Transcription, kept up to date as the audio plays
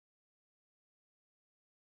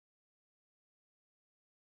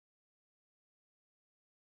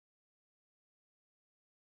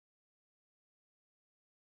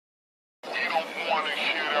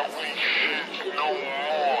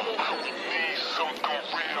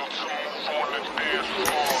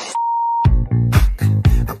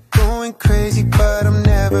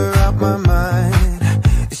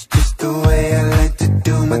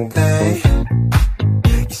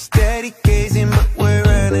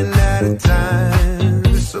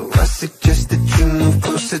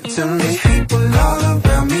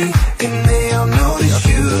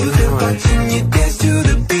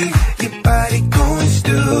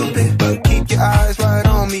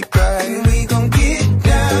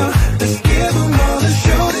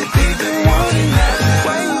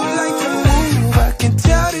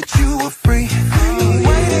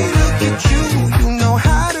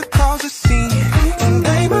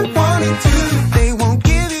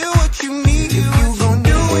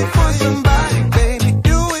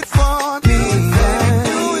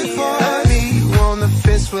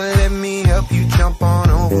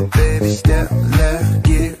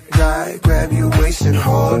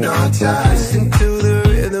more time. Listen to the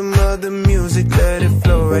rhythm of the music, let it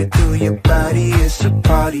flow right through your body. It's a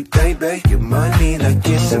party, baby. Your money like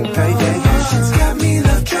it's some payday. She's got me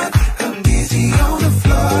love trapped.